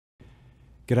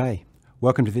G'day.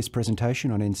 Welcome to this presentation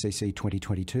on NCC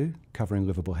 2022, covering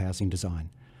livable housing design.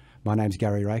 My name's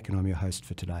Gary Rake and I'm your host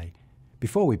for today.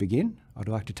 Before we begin, I'd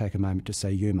like to take a moment to say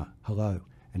Yuma, hello,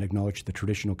 and acknowledge the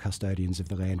traditional custodians of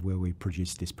the land where we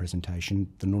produce this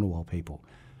presentation, the Ngunnawal people.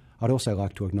 I'd also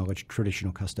like to acknowledge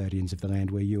traditional custodians of the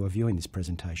land where you are viewing this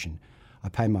presentation. I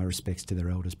pay my respects to their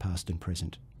elders past and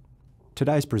present.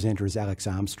 Today's presenter is Alex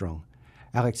Armstrong.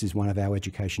 Alex is one of our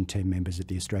education team members at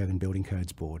the Australian Building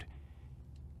Codes Board.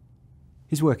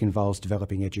 His work involves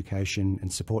developing education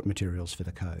and support materials for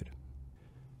the code.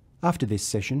 After this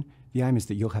session, the aim is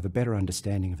that you'll have a better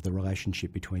understanding of the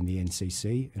relationship between the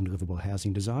NCC and livable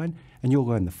housing design, and you'll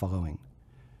learn the following.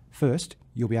 First,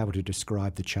 you'll be able to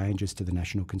describe the changes to the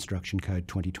National Construction Code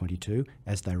 2022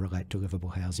 as they relate to livable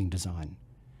housing design.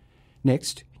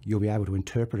 Next, you'll be able to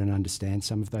interpret and understand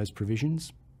some of those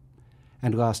provisions.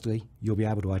 And lastly, you'll be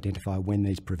able to identify when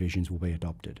these provisions will be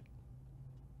adopted.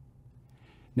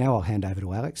 Now I'll hand over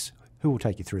to Alex, who will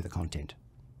take you through the content.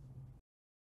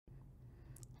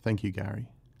 Thank you, Gary.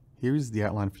 Here is the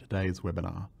outline for today's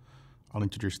webinar. I'll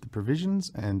introduce the provisions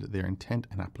and their intent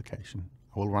and application.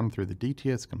 I will run through the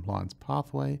DTS compliance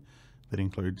pathway that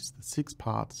includes the 6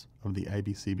 parts of the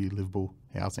ABCB Livable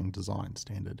Housing Design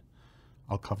Standard.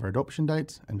 I'll cover adoption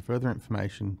dates and further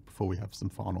information before we have some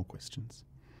final questions.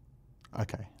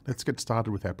 Okay, let's get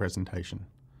started with our presentation.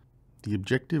 The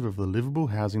objective of the livable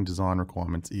housing design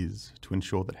requirements is to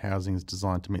ensure that housing is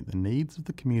designed to meet the needs of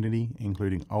the community,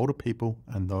 including older people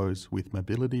and those with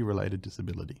mobility-related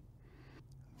disability.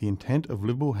 The intent of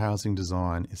livable housing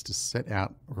design is to set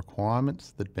out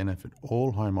requirements that benefit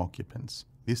all home occupants.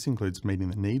 This includes meeting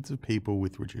the needs of people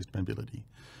with reduced mobility.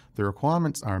 The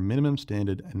requirements are a minimum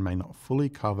standard and may not fully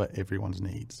cover everyone's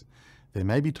needs. There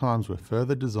may be times where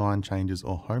further design changes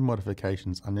or home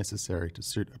modifications are necessary to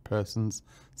suit a person's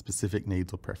specific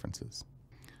needs or preferences.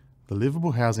 The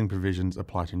livable housing provisions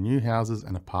apply to new houses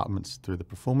and apartments through the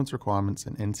performance requirements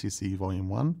in NCC Volume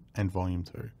 1 and Volume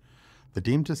 2. The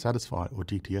deemed to satisfy or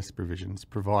DTS provisions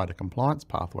provide a compliance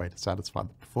pathway to satisfy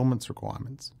the performance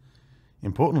requirements.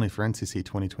 Importantly for NCC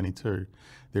 2022,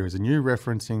 there is a new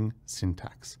referencing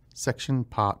syntax, section,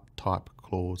 part, type,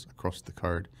 clause across the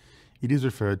code. It is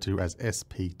referred to as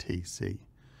SPTC.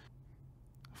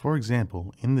 For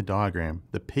example, in the diagram,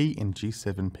 the P in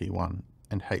G7P1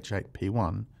 and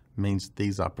H8P1 means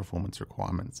these are performance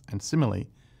requirements, and similarly,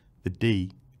 the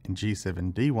D in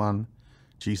G7D1,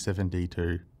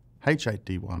 G7D2,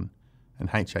 H8D1 and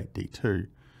H8D2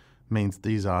 means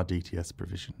these are DTS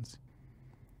provisions.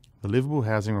 The livable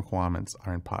housing requirements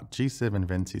are in Part G7 of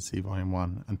NCC Volume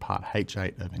 1 and Part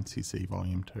H8 of NCC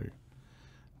Volume 2.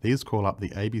 These call up the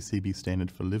ABCB standard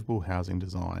for livable housing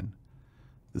design.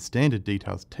 The standard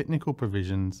details technical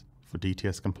provisions for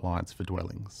DTS compliance for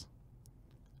dwellings.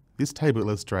 This table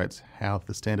illustrates how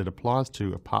the standard applies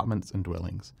to apartments and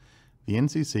dwellings. The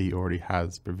NCC already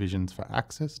has provisions for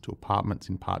access to apartments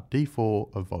in Part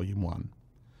D4 of Volume 1.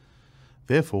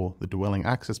 Therefore, the dwelling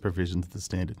access provisions of the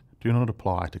standard do not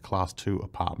apply to Class 2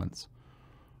 apartments.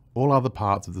 All other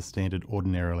parts of the standard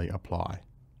ordinarily apply.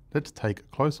 Let's take a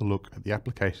closer look at the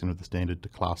application of the standard to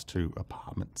Class 2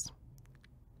 apartments.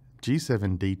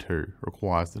 G7D2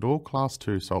 requires that all Class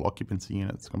 2 sole occupancy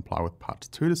units comply with Parts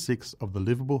 2 to 6 of the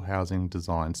Livable Housing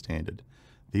Design Standard.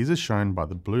 These are shown by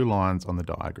the blue lines on the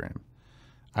diagram.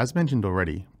 As mentioned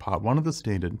already, Part 1 of the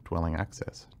standard, dwelling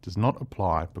access, does not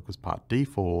apply because Part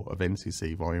D4 of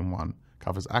NCC Volume 1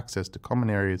 covers access to common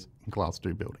areas in Class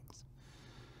 2 buildings.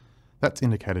 That's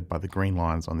indicated by the green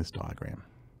lines on this diagram.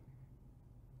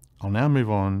 I'll now move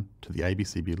on to the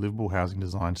ABCB Livable Housing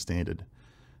Design Standard.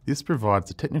 This provides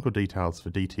the technical details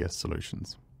for DTS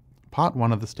solutions. Part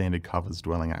 1 of the standard covers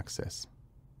dwelling access.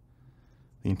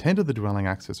 The intent of the dwelling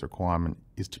access requirement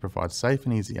is to provide safe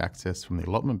and easy access from the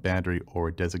allotment boundary or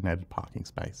a designated parking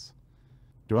space.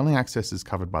 Dwelling access is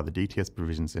covered by the DTS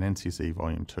provisions in NCC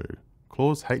Volume 2.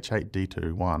 Clause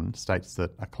H8D2(1) states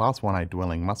that a Class 1A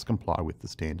dwelling must comply with the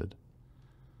standard.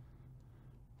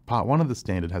 Part 1 of the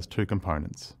standard has 2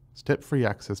 components: step-free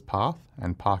access path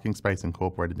and parking space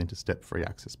incorporated into step-free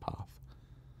access path.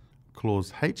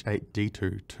 Clause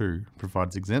H8D2(2)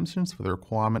 provides exemptions for the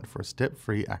requirement for a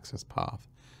step-free access path.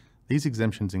 These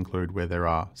exemptions include where there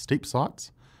are steep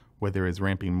sites, where there is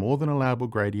ramping more than allowable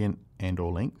gradient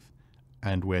and/or length,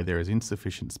 and where there is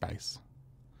insufficient space.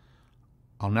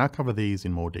 I'll now cover these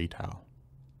in more detail.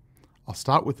 I'll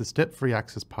start with the step-free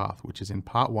access path, which is in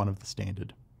Part 1 of the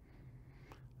standard.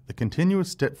 The continuous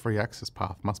step-free access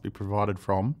path must be provided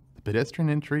from the pedestrian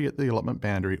entry at the allotment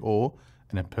boundary or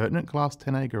an appurtenant Class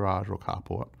 10A garage or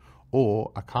carport,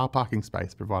 or a car parking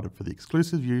space provided for the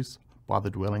exclusive use by the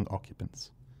dwelling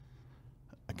occupants.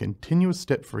 A continuous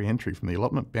step-free entry from the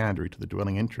allotment boundary to the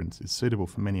dwelling entrance is suitable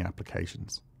for many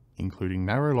applications, including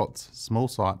narrow lots, small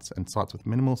sites and sites with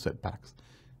minimal setbacks.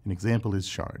 An example is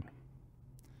shown.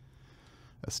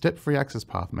 A step-free access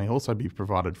path may also be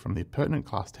provided from the pertinent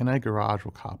Class 10A garage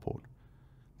or carport.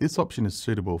 This option is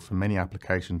suitable for many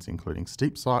applications including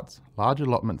steep sites, large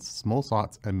allotments, small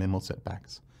sites and minimal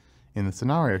setbacks. In the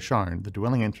scenario shown, the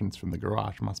dwelling entrance from the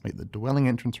garage must meet the dwelling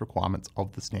entrance requirements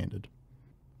of the standard.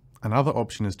 Another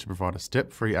option is to provide a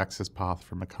step-free access path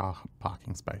from a car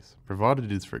parking space, provided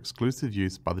it is for exclusive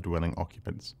use by the dwelling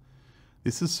occupants.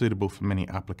 This is suitable for many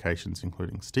applications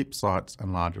including steep sites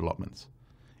and large allotments.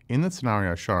 In the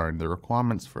scenario shown, the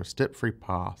requirements for a step-free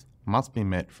path must be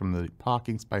met from the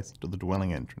parking space to the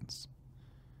dwelling entrance.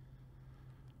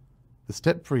 The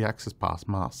step-free access path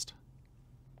must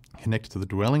connect to the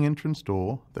dwelling entrance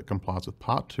door that complies with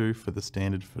Part 2 for the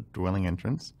standard for dwelling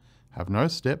entrance, have no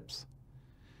steps,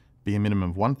 be a minimum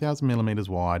of 1000 mm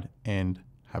wide and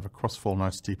have a crossfall no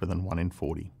steeper than 1 in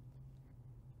 40.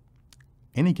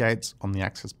 Any gates on the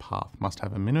access path must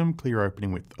have a minimum clear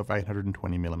opening width of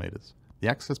 820 mm. The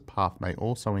access path may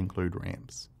also include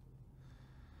ramps.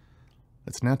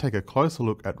 Let's now take a closer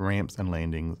look at ramps and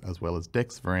landings as well as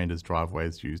decks, verandas,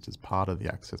 driveways used as part of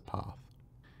the access path.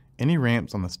 Any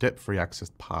ramps on the step-free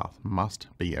access path must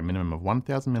be a minimum of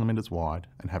 1000 mm wide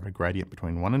and have a gradient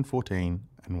between 1 in 14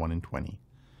 and 1 in 20.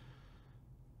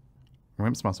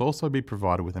 Ramps must also be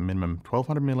provided with a minimum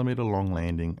 1200 mm long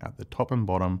landing at the top and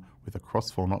bottom with a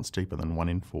crossfall not steeper than 1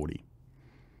 in 40.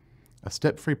 A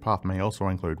step-free path may also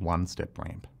include one step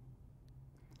ramp.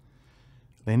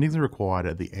 Landings are required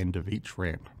at the end of each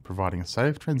ramp, providing a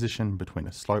safe transition between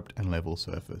a sloped and level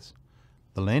surface.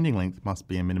 The landing length must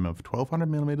be a minimum of 1200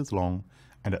 mm long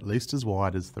and at least as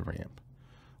wide as the ramp.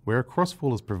 Where a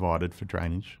crossfall is provided for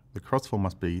drainage, the crossfall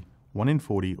must be 1 in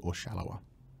 40 or shallower.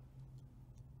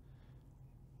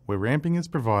 Where ramping is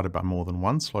provided by more than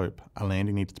one slope, a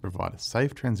landing needs to provide a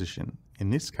safe transition. In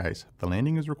this case, the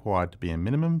landing is required to be a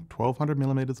minimum 1200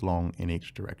 mm long in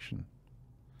each direction.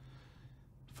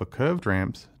 For curved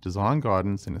ramps, design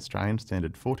guidance in Australian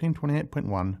Standard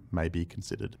 1428.1 may be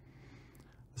considered.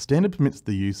 The standard permits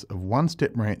the use of one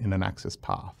step ramp in an access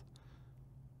path.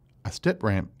 A step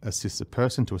ramp assists a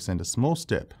person to ascend a small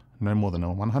step, no more than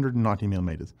 190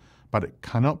 mm, but it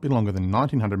cannot be longer than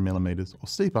 1900 mm or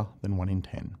steeper than 1 in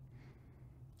 10.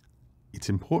 It's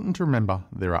important to remember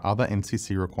there are other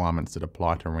NCC requirements that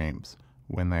apply to ramps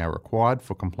when they are required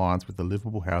for compliance with the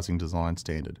Livable Housing Design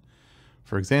Standard.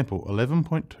 For example,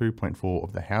 11.2.4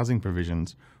 of the housing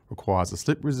provisions requires a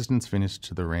slip resistance finish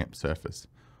to the ramp surface.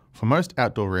 For most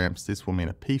outdoor ramps, this will mean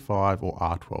a P5 or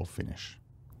R12 finish.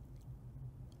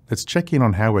 Let's check in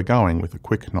on how we're going with a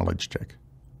quick knowledge check.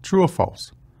 True or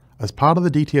false? As part of the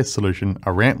DTS solution,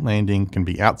 a ramp landing can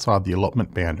be outside the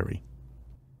allotment boundary.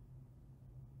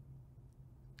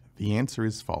 The answer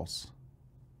is false.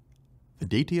 The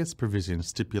DTS provisions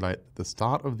stipulate that the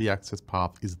start of the access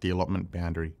path is the allotment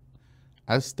boundary,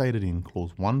 as stated in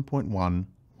clause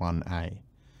 1.11a.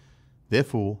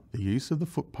 Therefore, the use of the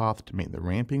footpath to meet the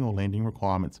ramping or landing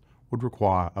requirements would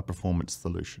require a performance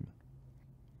solution.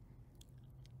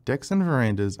 Decks and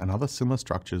verandas and other similar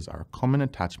structures are a common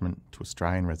attachment to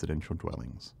Australian residential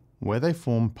dwellings. Where they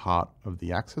form part of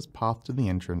the access path to the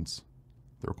entrance,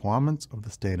 the requirements of the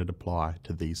standard apply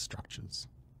to these structures.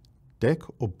 Deck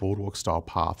or boardwalk style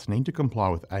paths need to comply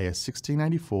with AS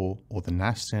 1684 or the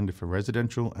NAS standard for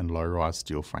residential and low-rise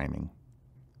steel framing.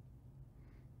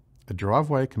 A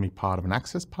driveway can be part of an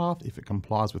access path if it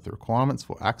complies with the requirements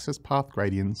for access path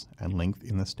gradients and length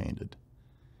in the standard.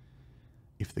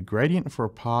 If the gradient for a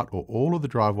part or all of the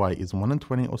driveway is 1 in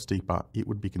 20 or steeper, it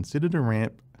would be considered a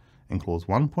ramp, and clause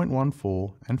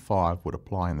 1.14 and 5 would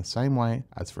apply in the same way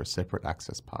as for a separate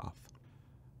access path.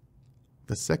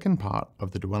 The second part of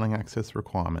the dwelling access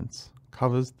requirements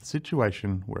covers the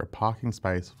situation where a parking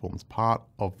space forms part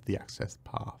of the access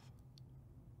path.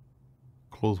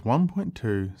 Clause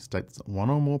 1.2 states that one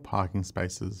or more parking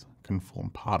spaces can form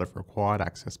part of a required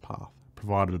access path,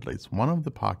 provided at least one of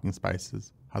the parking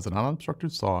spaces has an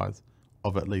unobstructed size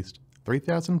of at least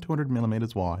 3,200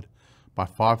 mm wide by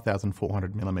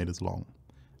 5,400 mm long,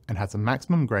 and has a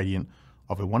maximum gradient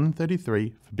of a 1 in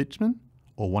 33 for bitumen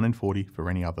or 1 in 40 for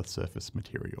any other surface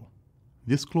material.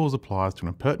 This clause applies to an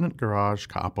appurtenant garage,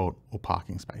 carport or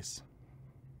parking space.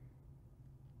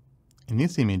 In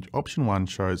this image, option 1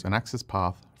 shows an access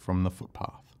path from the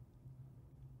footpath,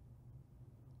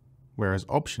 whereas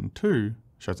option 2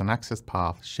 shows an access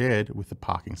path shared with the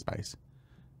parking space.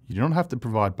 You do not have to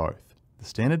provide both. The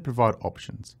standard provides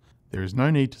options. There is no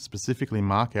need to specifically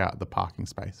mark out the parking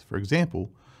space. For example,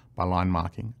 by line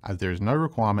marking, as there is no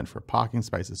requirement for a parking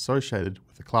space associated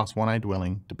with a Class 1A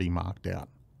dwelling to be marked out.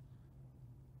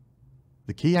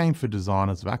 The key aim for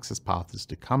designers of access paths is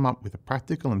to come up with a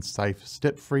practical and safe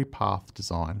step-free path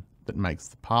design that makes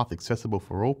the path accessible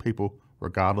for all people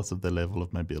regardless of their level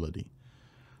of mobility.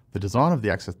 The design of the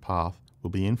access path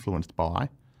will be influenced by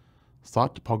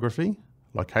site topography,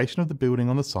 location of the building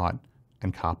on the site,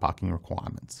 and car parking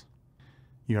requirements.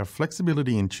 You have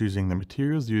flexibility in choosing the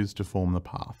materials used to form the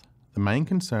path. The main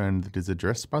concern that is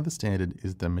addressed by the standard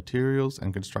is the materials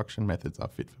and construction methods are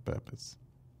fit for purpose.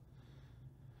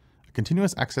 A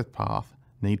continuous access path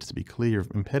needs to be clear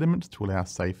of impediments to allow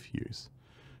safe use.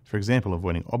 For example,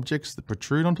 avoiding objects that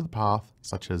protrude onto the path,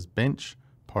 such as bench,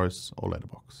 posts, or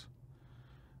letterbox.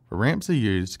 Where ramps are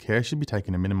used, care should be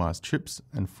taken to minimise trips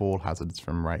and fall hazards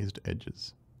from raised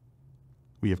edges.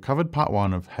 We have covered Part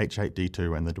 1 of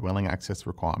H8D2 and the dwelling access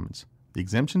requirements. The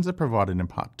exemptions are provided in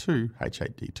Part 2,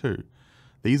 H8D2.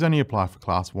 These only apply for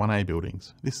Class 1A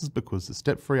buildings. This is because the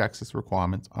step-free access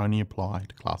requirements only apply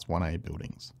to Class 1A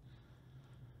buildings.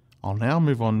 I'll now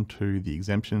move on to the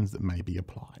exemptions that may be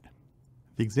applied.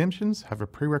 The exemptions have a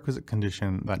prerequisite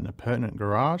condition that an appurtenant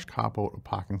garage, carport, or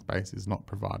parking space is not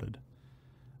provided.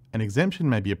 An exemption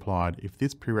may be applied if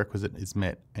this prerequisite is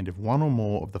met and if one or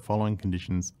more of the following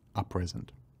conditions are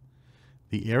present.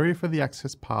 The area for the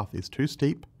access path is too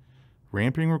steep,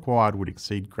 ramping required would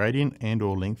exceed gradient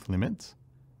and/or length limits,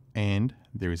 and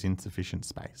there is insufficient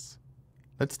space.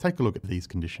 Let's take a look at these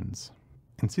conditions.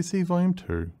 NCC Volume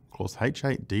 2, Clause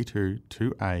H8D2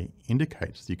 2A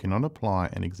indicates you cannot apply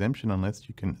an exemption unless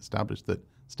you can establish that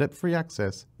step-free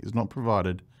access is not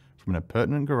provided from an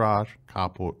appurtenant garage,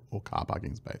 carport, or car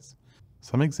parking space.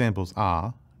 Some examples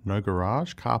are no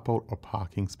garage, carport, or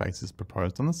parking spaces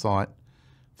proposed on the site,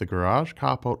 the garage,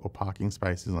 carport, or parking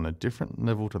space is on a different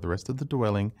level to the rest of the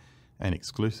dwelling, and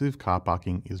exclusive car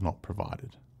parking is not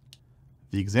provided.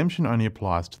 The exemption only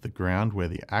applies to the ground where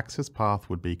the access path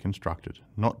would be constructed,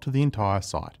 not to the entire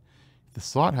site. If the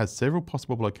site has several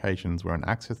possible locations where an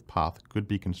access path could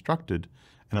be constructed,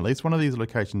 and at least one of these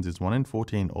locations is 1 in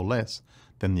 14 or less,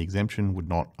 then the exemption would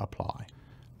not apply.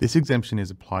 This exemption is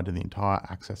applied to the entire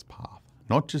access path,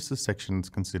 not just the sections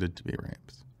considered to be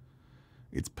ramps.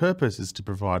 Its purpose is to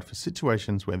provide for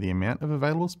situations where the amount of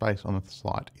available space on the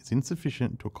site is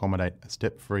insufficient to accommodate a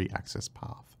step-free access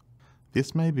path.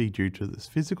 This may be due to the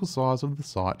physical size of the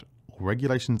site or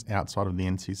regulations outside of the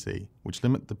NCC, which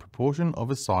limit the proportion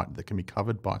of a site that can be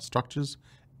covered by structures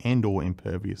and/or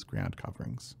impervious ground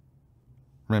coverings.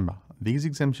 Remember, these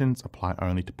exemptions apply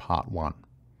only to Part 1.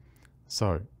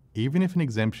 So, even if an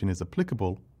exemption is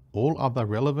applicable, all other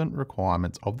relevant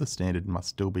requirements of the standard must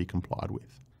still be complied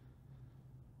with.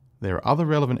 There are other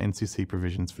relevant NCC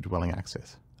provisions for dwelling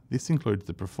access. This includes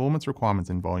the performance requirements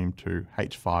in Volume 2,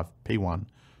 H5P1,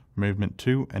 movement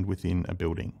to and within a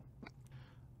building.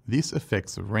 This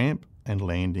affects the ramp and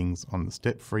landings on the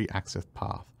step-free access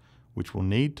path, which will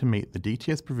need to meet the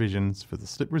DTS provisions for the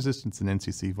slip resistance in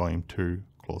NCC Volume 2,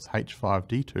 Clause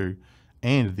H5D2,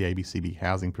 and the ABCB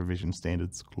Housing Provision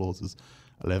Standards Clauses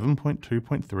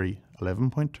 11.2.3,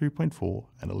 11.2.4,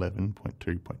 and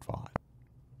 11.2.5.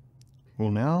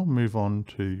 We'll now move on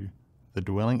to the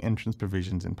dwelling entrance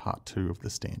provisions in Part 2 of the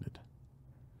standard.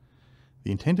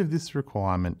 The intent of this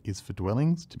requirement is for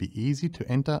dwellings to be easy to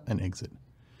enter and exit,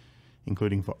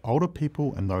 including for older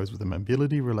people and those with a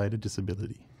mobility-related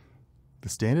disability. The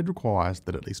standard requires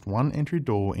that at least one entry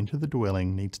door into the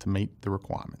dwelling needs to meet the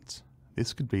requirements.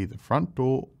 This could be the front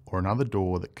door or another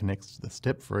door that connects to the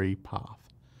step-free path.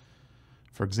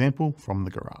 For example, from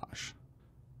the garage.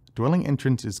 Dwelling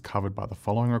entrance is covered by the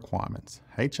following requirements: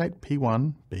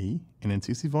 H8P1B in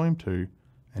NCC Volume 2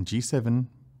 and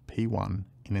G7P1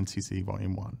 in NCC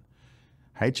Volume 1,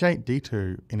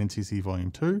 H8D2 in NCC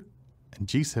Volume 2, and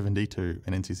G7D2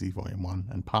 in NCC Volume 1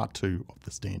 and Part 2 of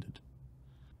the standard.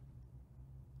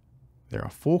 There are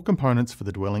 4 components for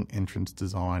the dwelling entrance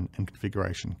design and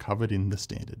configuration covered in the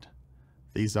standard.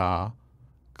 These are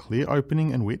clear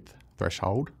opening and width,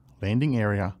 threshold, landing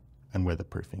area, and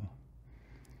weatherproofing.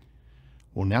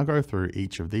 We'll now go through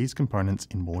each of these components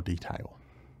in more detail.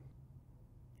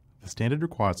 The standard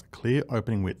requires a clear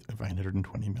opening width of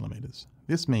 820mm.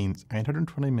 This means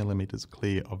 820mm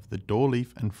clear of the door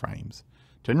leaf and frames.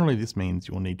 Generally, this means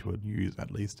you'll need to use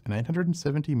at least an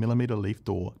 870mm leaf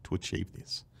door to achieve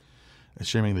this,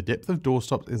 assuming the depth of door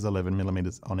stops is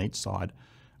 11mm on each side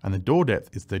and the door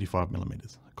depth is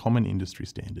 35mm, a common industry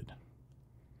standard.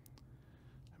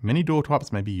 Many door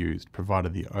types may be used,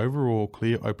 provided the overall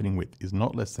clear opening width is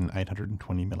not less than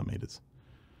 820mm.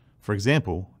 For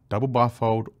example, double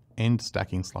bifold and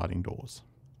stacking sliding doors.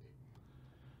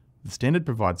 The standard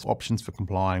provides options for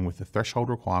complying with the threshold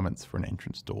requirements for an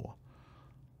entrance door.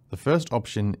 The first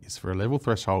option is for a level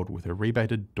threshold with a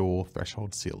rebated door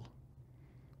threshold sill.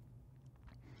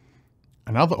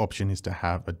 Another option is to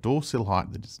have a door sill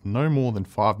height that is no more than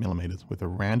 5mm with a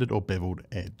rounded or beveled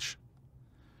edge.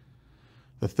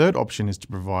 The third option is to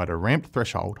provide a ramped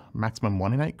threshold, maximum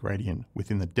 1 in 8 gradient,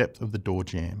 within the depth of the door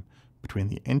jamb, between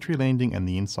the entry landing and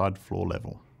the inside floor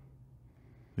level.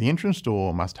 The entrance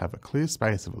door must have a clear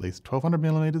space of at least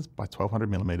 1200mm by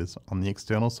 1200mm on the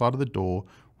external side of the door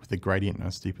with a gradient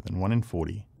no steeper than 1 in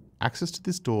 40. Access to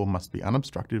this door must be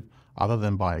unobstructed other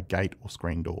than by a gate or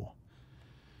screen door.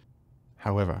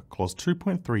 However, Clause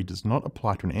 2.3 does not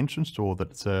apply to an entrance door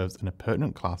that serves an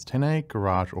appurtenant Class 10A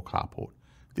garage or carport.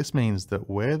 This means that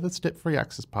where the step-free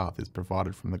access path is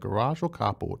provided from the garage or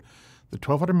carport, the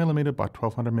 1200mm by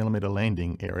 1200mm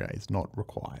landing area is not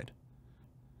required.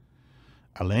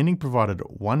 A landing provided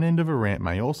at one end of a ramp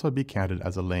may also be counted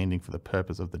as a landing for the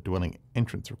purpose of the dwelling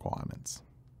entrance requirements.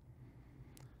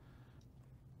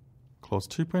 Clause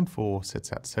 2.4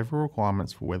 sets out several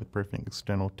requirements for weatherproofing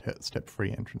external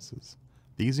step-free entrances.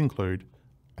 These include: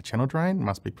 a channel drain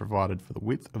must be provided for the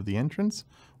width of the entrance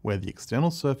where the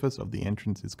external surface of the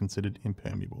entrance is considered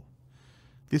impermeable.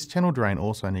 This channel drain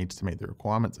also needs to meet the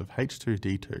requirements of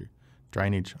H2D2,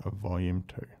 drainage of volume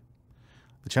 2.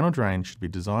 The channel drain should be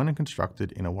designed and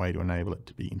constructed in a way to enable it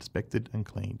to be inspected and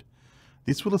cleaned.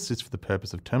 This will assist for the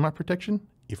purpose of termite protection,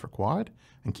 if required,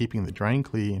 and keeping the drain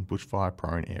clear in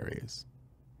bushfire-prone areas.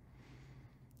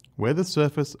 Where the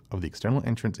surface of the external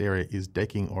entrance area is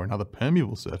decking or another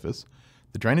permeable surface,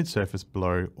 the drainage surface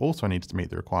below also needs to meet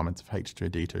the requirements of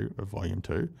H2D2 of Volume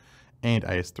 2 and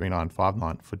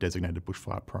AS3959 for designated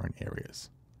bushfire-prone areas.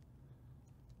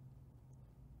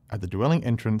 At the dwelling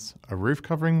entrance, a roof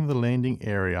covering the landing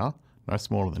area no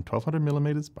smaller than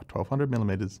 1200mm by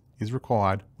 1200mm is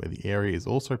required where the area is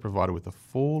also provided with a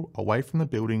fall away from the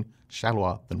building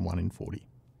shallower than 1 in 40.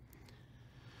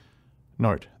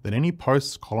 Note that any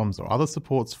posts, columns or other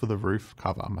supports for the roof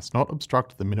cover must not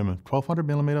obstruct the minimum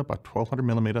 1200mm by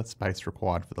 1200mm space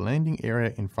required for the landing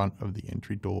area in front of the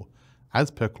entry door,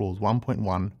 as per clause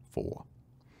 1.14.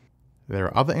 There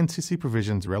are other NCC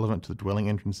provisions relevant to the dwelling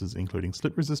entrances including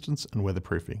slip resistance and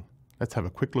weatherproofing. Let's have a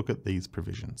quick look at these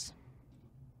provisions.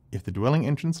 If the dwelling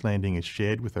entrance landing is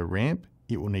shared with a ramp,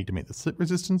 it will need to meet the slip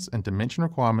resistance and dimension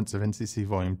requirements of NCC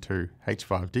Volume 2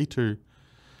 H5D2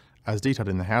 as detailed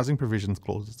in the Housing Provisions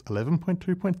Clauses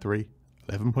 11.2.3,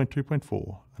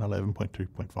 11.2.4 and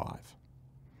 11.2.5.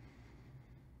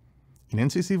 In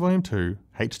NCC Volume 2,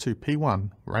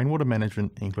 H2P1, rainwater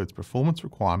management includes performance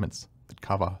requirements that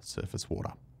cover surface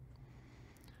water.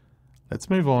 Let's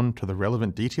move on to the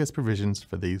relevant DTS provisions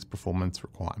for these performance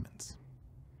requirements.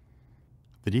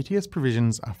 The DTS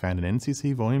provisions are found in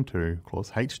NCC Volume 2, Clause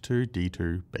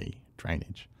H2D2B,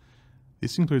 drainage.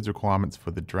 This includes requirements for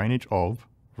the drainage of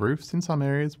roofs in some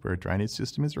areas where a drainage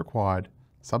system is required,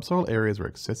 subsoil areas where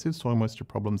excessive soil moisture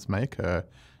problems may occur,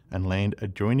 and land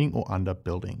adjoining or under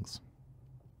buildings.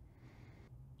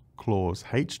 Clause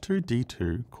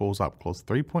H2D2 calls up Clause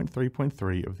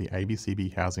 3.3.3 of the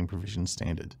ABCB Housing Provisions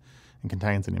Standard and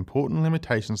contains an important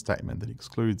limitation statement that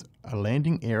excludes a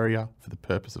landing area for the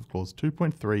purpose of Clause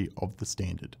 2.3 of the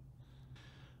standard.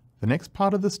 The next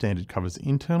part of the standard covers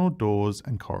internal doors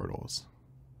and corridors.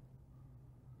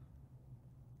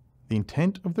 The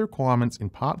intent of the requirements in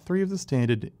Part 3 of the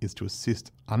standard is to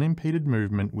assist unimpeded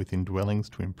movement within dwellings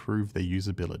to improve their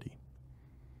usability.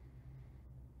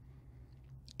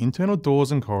 Internal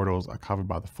doors and corridors are covered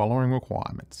by the following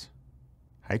requirements: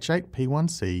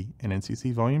 H8P1C in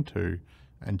NCC Volume 2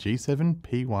 and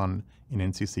G7P1 in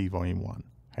NCC Volume 1,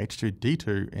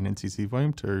 H2D2 in NCC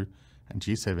Volume 2 and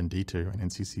G7D2 in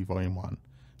NCC Volume 1,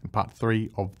 and Part 3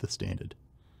 of the standard.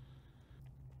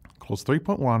 Clause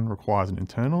 3.1 requires an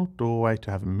internal doorway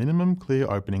to have a minimum clear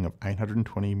opening of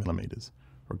 820mm,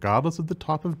 regardless of the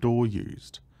type of door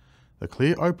used. The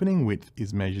clear opening width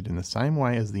is measured in the same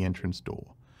way as the entrance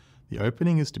door. The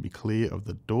opening is to be clear of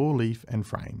the door leaf and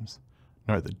frames.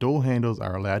 Note that door handles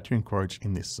are allowed to encroach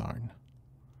in this zone.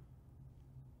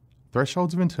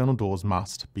 Thresholds of internal doors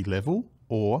must be level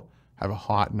or have a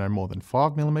height no more than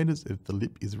 5mm if the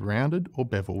lip is rounded or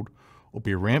beveled, or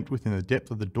be ramped within the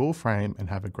depth of the door frame and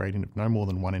have a gradient of no more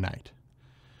than 1 in 8.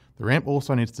 The ramp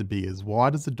also needs to be as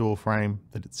wide as the door frame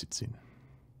that it sits in.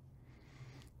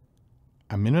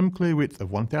 A minimum clear width of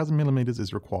 1000mm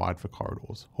is required for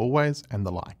corridors, hallways and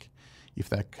the like, if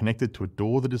they are connected to a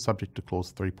door that is subject to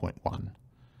Clause 3.1.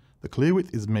 The clear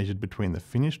width is measured between the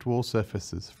finished wall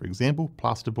surfaces, for example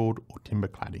plasterboard or timber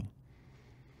cladding.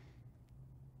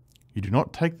 You do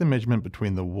not take the measurement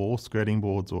between the wall skirting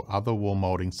boards or other wall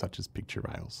mouldings such as picture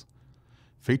rails.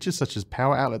 Features such as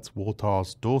power outlets, wall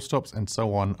tiles, door stops and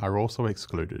so on are also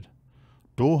excluded.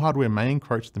 Door hardware may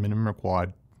encroach the minimum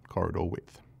required corridor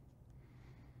width.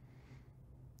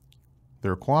 The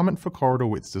requirement for corridor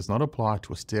widths does not apply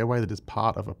to a stairway that is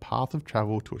part of a path of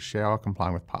travel to a shower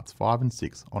complying with parts 5 and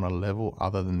 6 on a level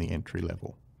other than the entry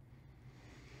level.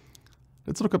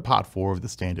 Let's look at part 4 of the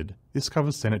standard. This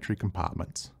covers sanitary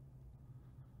compartments.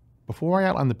 Before I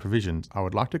outline the provisions, I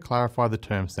would like to clarify the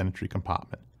term sanitary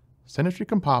compartment. Sanitary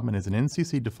compartment is an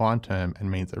NCC defined term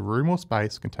and means a room or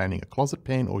space containing a closet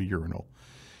pan or urinal.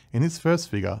 In this first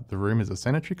figure, the room is a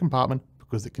sanitary compartment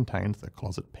because it contains the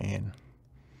closet pan.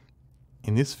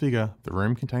 In this figure, the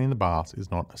room containing the baths is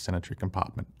not a sanitary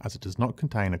compartment, as it does not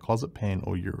contain a closet pan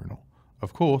or urinal.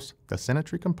 Of course, the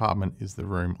sanitary compartment is the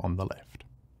room on the left.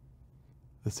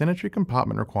 The sanitary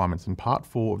compartment requirements in Part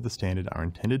 4 of the standard are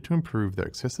intended to improve their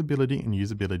accessibility and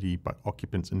usability by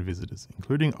occupants and visitors,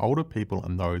 including older people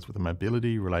and those with a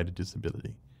mobility-related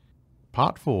disability.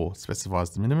 Part 4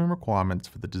 specifies the minimum requirements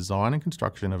for the design and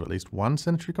construction of at least one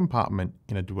sanitary compartment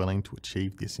in a dwelling to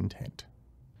achieve this intent.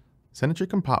 Sanitary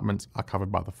compartments are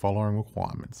covered by the following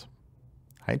requirements: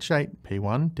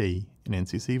 H8P1D in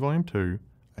NCC Volume 2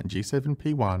 and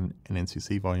G7P1 in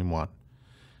NCC Volume 1,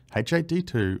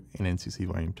 H8D2 in NCC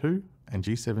Volume 2 and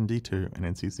G7D2 in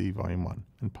NCC Volume 1,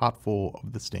 and Part 4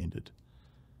 of the standard.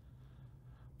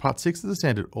 Part 6 of the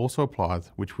standard also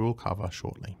applies, which we will cover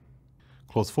shortly.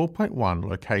 Clause 4.1,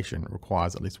 location,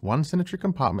 requires at least one sanitary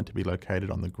compartment to be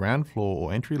located on the ground floor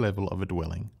or entry level of a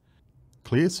dwelling.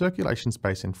 Clear circulation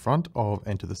space in front of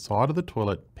and to the side of the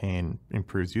toilet pan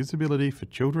improves usability for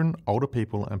children, older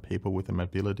people and people with a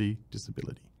mobility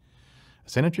disability. A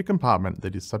sanitary compartment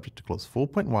that is subject to Clause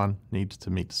 4.1 needs to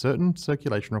meet certain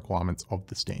circulation requirements of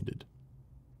the standard.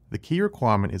 The key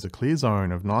requirement is a clear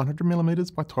zone of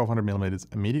 900mm by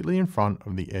 1200mm immediately in front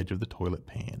of the edge of the toilet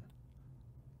pan.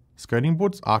 Skirting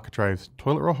boards, architraves,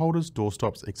 toilet roll holders,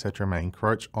 doorstops, etc. may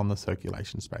encroach on the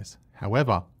circulation space.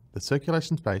 However, the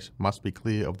circulation space must be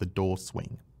clear of the door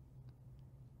swing.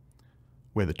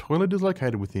 Where the toilet is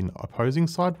located within opposing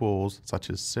side walls, such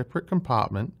as separate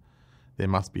compartment, there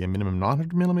must be a minimum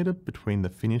 900mm between the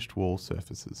finished wall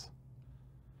surfaces.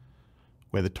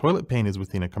 Where the toilet pan is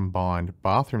within a combined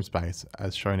bathroom space,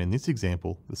 as shown in this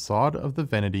example, the side of the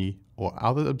vanity or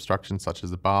other obstruction such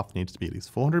as the bath needs to be at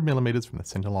least 400mm from the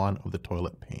centre line of the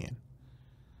toilet pan.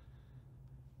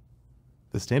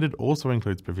 The standard also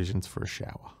includes provisions for a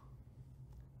shower.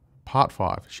 Part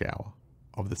 5, shower,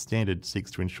 of the standard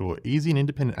seeks to ensure easy and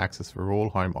independent access for all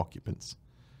home occupants.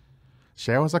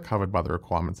 Showers are covered by the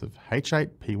requirements of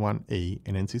H8P1E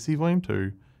in NCC Volume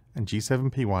 2 and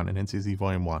G7P1 in NCC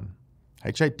Volume 1,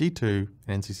 H8D2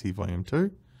 in NCC Volume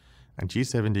 2 and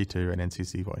G7D2 in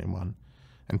NCC Volume 1,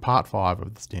 and Part 5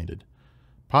 of the standard.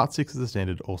 Part 6 of the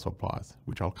standard also applies,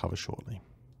 which I'll cover shortly.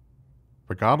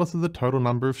 Regardless of the total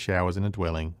number of showers in a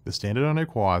dwelling, the standard only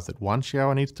requires that one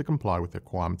shower needs to comply with the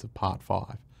requirements of Part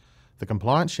 5. The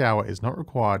compliant shower is not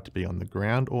required to be on the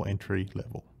ground or entry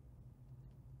level.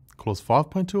 Clause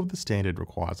 5.2 of the standard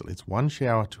requires at least one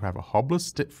shower to have a hobless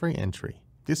step-free entry.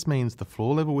 This means the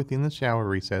floor level within the shower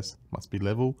recess must be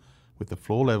level with the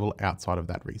floor level outside of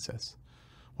that recess,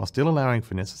 while still allowing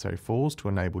for necessary falls to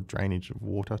enable drainage of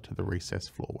water to the recess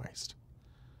floor waste.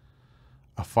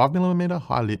 A 5mm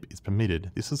high lip is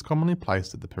permitted. This is commonly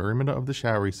placed at the perimeter of the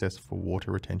shower recess for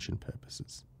water retention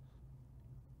purposes.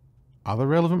 Other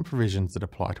relevant provisions that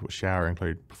apply to a shower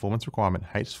include Performance Requirement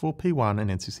H4P1 in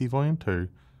NCC Volume 2,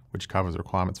 which covers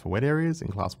requirements for wet areas in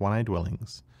Class 1A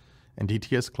dwellings, and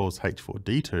DTS Clause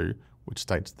H4D2, which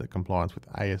states that compliance with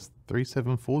AS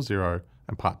 3740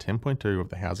 and Part 10.2 of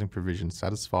the Housing Provision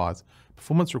satisfies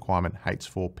Performance Requirement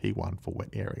H4P1 for wet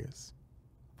areas.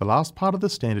 The last part of the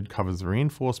standard covers the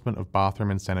reinforcement of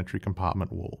bathroom and sanitary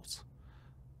compartment walls.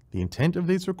 The intent of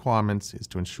these requirements is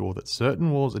to ensure that certain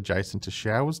walls adjacent to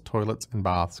showers, toilets and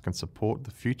baths can support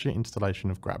the future installation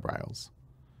of grab rails.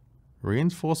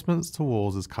 Reinforcements to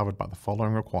walls is covered by the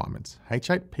following requirements: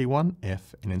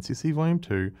 H8P1F in NCC Volume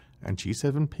 2 and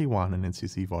G7P1 in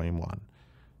NCC Volume 1,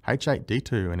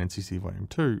 H8D2 in NCC Volume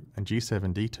 2 and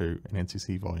G7D2 in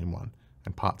NCC Volume 1,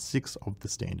 and Part 6 of the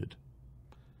standard.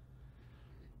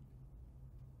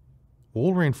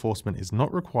 Wall reinforcement is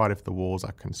not required if the walls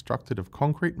are constructed of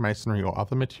concrete, masonry or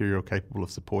other material capable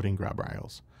of supporting grab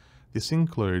rails. This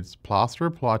includes plaster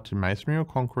applied to masonry or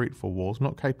concrete for walls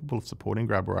not capable of supporting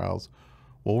grab rails.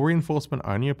 Wall reinforcement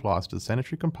only applies to the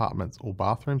sanitary compartments or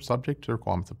bathrooms subject to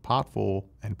requirements of Part 4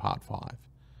 and Part 5.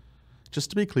 Just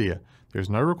to be clear, there is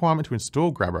no requirement to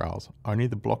install grab rails, only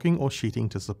the blocking or sheeting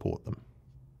to support them.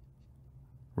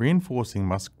 Reinforcing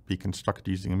must be constructed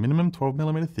using a minimum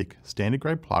 12mm thick standard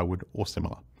grade plywood or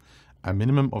similar, a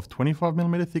minimum of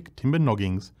 25mm thick timber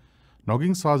noggings.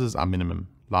 Nogging sizes are minimum,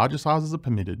 larger sizes are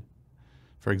permitted,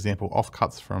 for example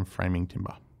offcuts from framing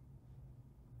timber.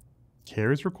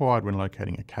 Care is required when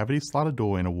locating a cavity slider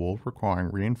door in a wall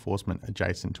requiring reinforcement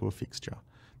adjacent to a fixture.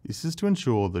 This is to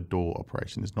ensure the door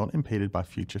operation is not impeded by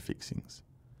future fixings.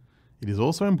 It is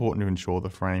also important to ensure the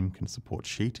frame can support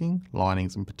sheeting,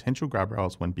 linings and potential grab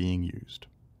rails when being used.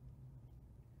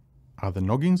 Either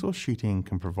noggings or sheeting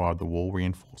can provide the wall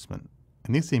reinforcement.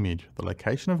 In this image, the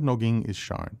location of nogging is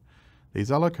shown.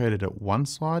 These are located at one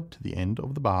side to the end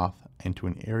of the bath and to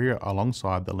an area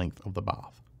alongside the length of the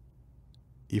bath.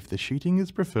 If the sheeting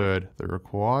is preferred, the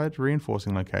required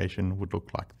reinforcing location would look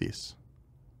like this.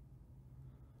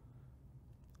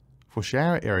 For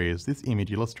shower areas, this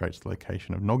image illustrates the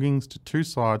location of noggings to two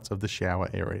sides of the shower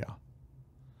area.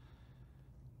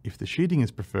 If the sheeting is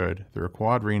preferred, the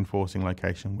required reinforcing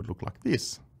location would look like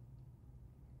this.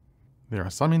 There are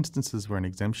some instances where an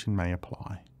exemption may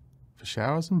apply. For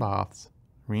showers and baths,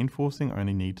 reinforcing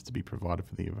only needs to be provided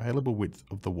for the available width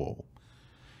of the wall.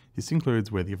 This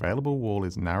includes where the available wall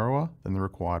is narrower than the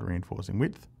required reinforcing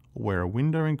width, or where a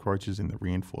window encroaches in the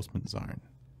reinforcement zone.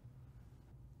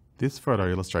 This photo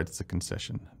illustrates the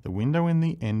concession. The window in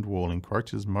the end wall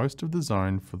encroaches most of the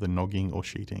zone for the nogging or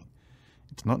sheeting.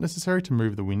 It's not necessary to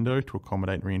move the window to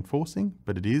accommodate reinforcing,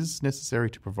 but it is necessary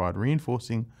to provide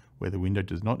reinforcing where the window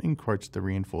does not encroach the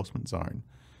reinforcement zone.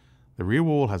 The rear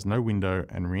wall has no window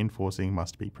and reinforcing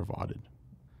must be provided.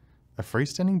 A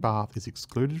freestanding bath is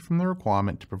excluded from the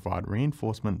requirement to provide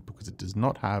reinforcement because it does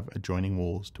not have adjoining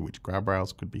walls to which grab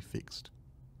rails could be fixed.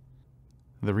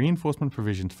 The reinforcement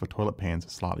provisions for toilet pans are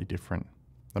slightly different.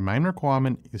 The main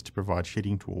requirement is to provide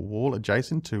sheeting to a wall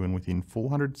adjacent to and within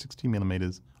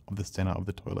 460mm of the centre of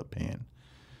the toilet pan.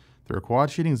 The required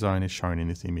sheeting zone is shown in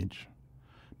this image.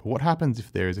 But what happens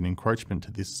if there is an encroachment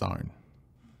to this zone?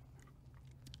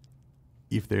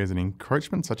 If there is an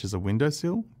encroachment such as a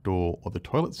windowsill, door, or the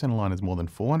toilet centre line is more than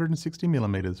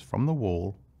 460mm from the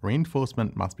wall,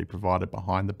 reinforcement must be provided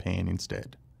behind the pan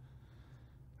instead.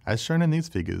 As shown in these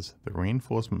figures, the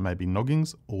reinforcement may be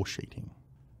noggings or sheeting.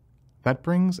 That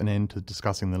brings an end to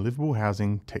discussing the livable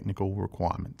housing technical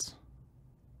requirements.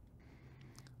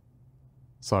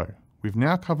 So, we've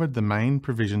now covered the main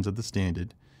provisions of the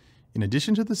standard. In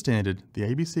addition to the standard, the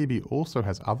ABCB also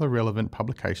has other relevant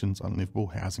publications on livable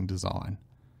housing design.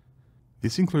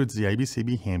 This includes the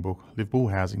ABCB Handbook, Livable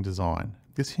Housing Design.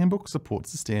 This handbook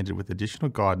supports the standard with additional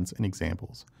guidance and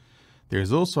examples. There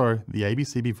is also the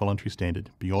ABCB Voluntary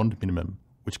Standard, Beyond Minimum,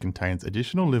 which contains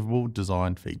additional livable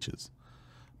design features.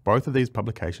 Both of these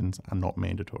publications are not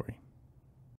mandatory.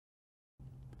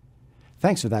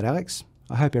 Thanks for that, Alex.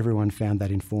 I hope everyone found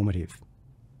that informative.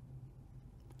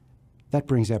 That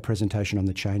brings our presentation on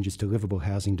the changes to livable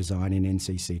housing design in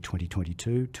NCC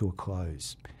 2022 to a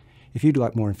close. If you'd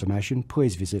like more information,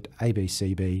 please visit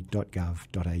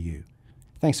abcb.gov.au.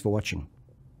 Thanks for watching.